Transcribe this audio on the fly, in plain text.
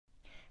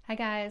Hi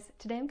guys,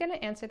 today I'm going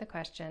to answer the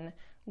question,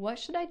 what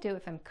should I do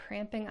if I'm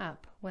cramping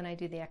up when I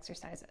do the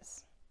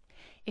exercises?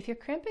 If you're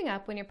cramping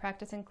up when you're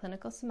practicing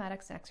clinical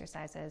somatics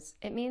exercises,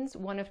 it means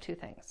one of two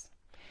things.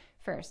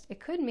 First, it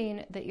could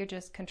mean that you're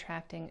just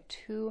contracting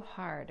too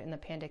hard in the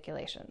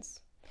pandiculations.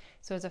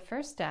 So as a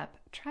first step,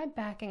 try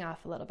backing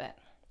off a little bit.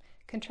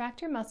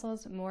 Contract your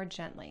muscles more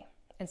gently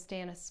and stay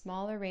in a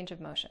smaller range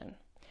of motion,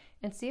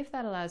 and see if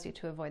that allows you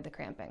to avoid the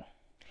cramping.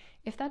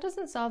 If that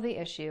doesn't solve the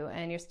issue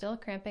and you're still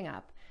cramping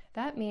up,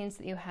 that means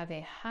that you have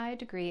a high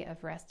degree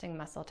of resting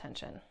muscle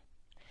tension.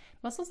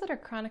 Muscles that are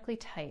chronically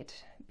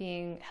tight,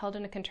 being held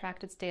in a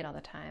contracted state all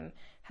the time,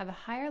 have a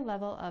higher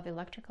level of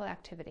electrical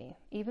activity,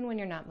 even when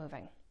you're not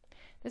moving.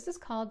 This is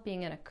called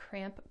being in a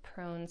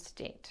cramp-prone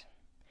state.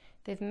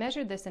 They've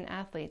measured this in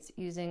athletes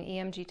using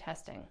EMG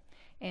testing,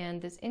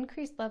 and this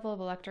increased level of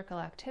electrical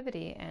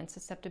activity and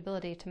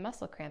susceptibility to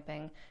muscle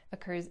cramping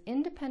occurs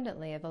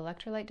independently of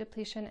electrolyte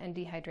depletion and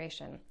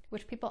dehydration,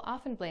 which people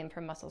often blame for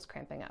muscles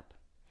cramping up.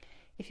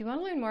 If you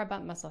want to learn more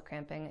about muscle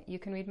cramping, you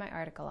can read my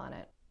article on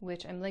it,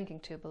 which I'm linking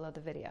to below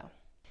the video.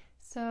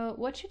 So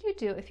what should you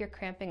do if you're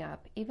cramping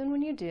up, even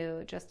when you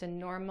do just a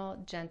normal,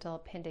 gentle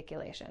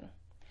pandiculation?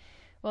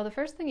 Well, the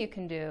first thing you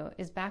can do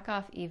is back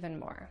off even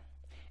more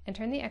and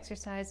turn the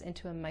exercise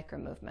into a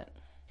micromovement.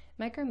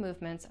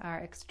 Micromovements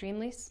are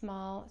extremely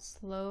small,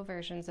 slow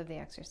versions of the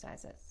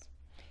exercises.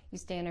 You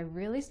stay in a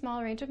really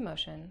small range of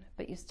motion,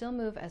 but you still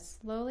move as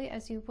slowly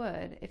as you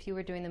would if you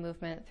were doing the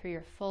movement through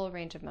your full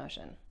range of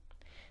motion.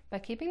 By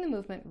keeping the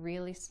movement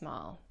really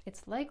small,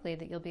 it's likely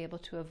that you'll be able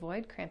to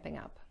avoid cramping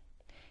up.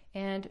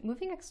 And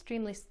moving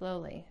extremely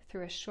slowly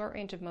through a short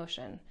range of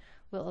motion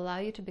will allow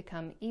you to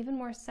become even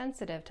more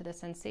sensitive to the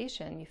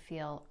sensation you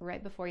feel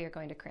right before you're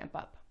going to cramp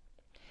up.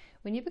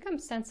 When you become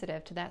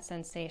sensitive to that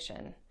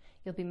sensation,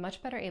 you'll be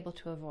much better able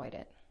to avoid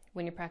it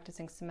when you're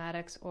practicing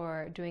somatics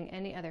or doing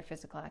any other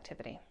physical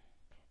activity.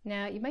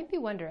 Now, you might be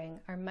wondering,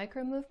 are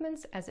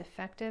micromovements as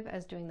effective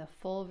as doing the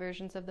full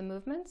versions of the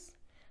movements?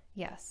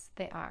 Yes,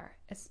 they are,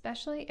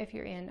 especially if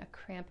you're in a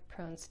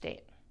cramp-prone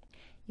state.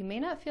 You may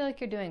not feel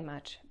like you're doing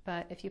much,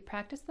 but if you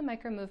practice the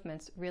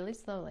micromovements really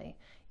slowly,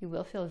 you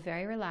will feel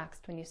very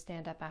relaxed when you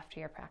stand up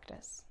after your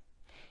practice.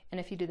 And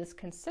if you do this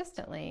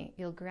consistently,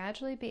 you'll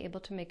gradually be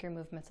able to make your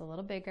movements a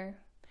little bigger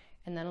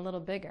and then a little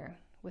bigger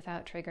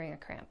without triggering a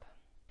cramp.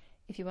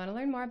 If you want to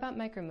learn more about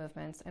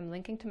micromovements, I'm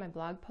linking to my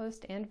blog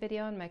post and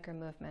video on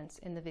micromovements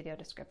in the video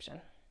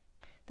description.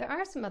 There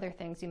are some other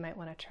things you might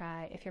want to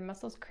try if your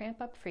muscles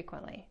cramp up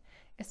frequently,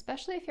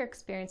 especially if you're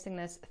experiencing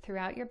this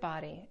throughout your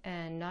body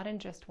and not in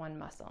just one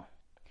muscle.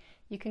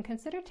 You can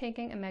consider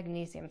taking a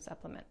magnesium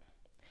supplement.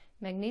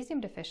 Magnesium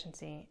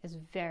deficiency is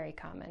very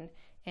common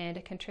and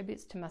it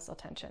contributes to muscle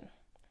tension.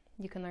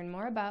 You can learn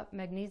more about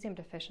magnesium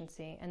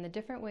deficiency and the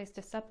different ways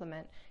to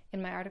supplement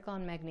in my article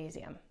on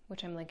magnesium,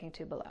 which I'm linking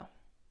to below.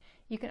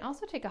 You can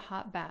also take a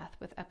hot bath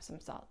with Epsom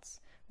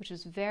salts, which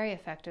is very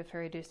effective for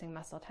reducing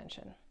muscle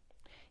tension.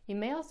 You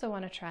may also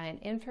want to try an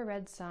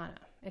infrared sauna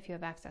if you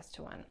have access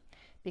to one,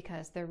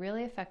 because they're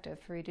really effective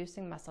for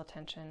reducing muscle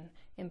tension,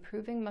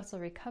 improving muscle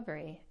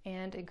recovery,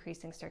 and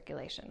increasing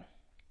circulation.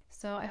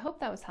 So I hope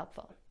that was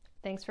helpful.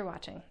 Thanks for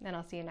watching, and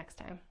I'll see you next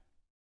time.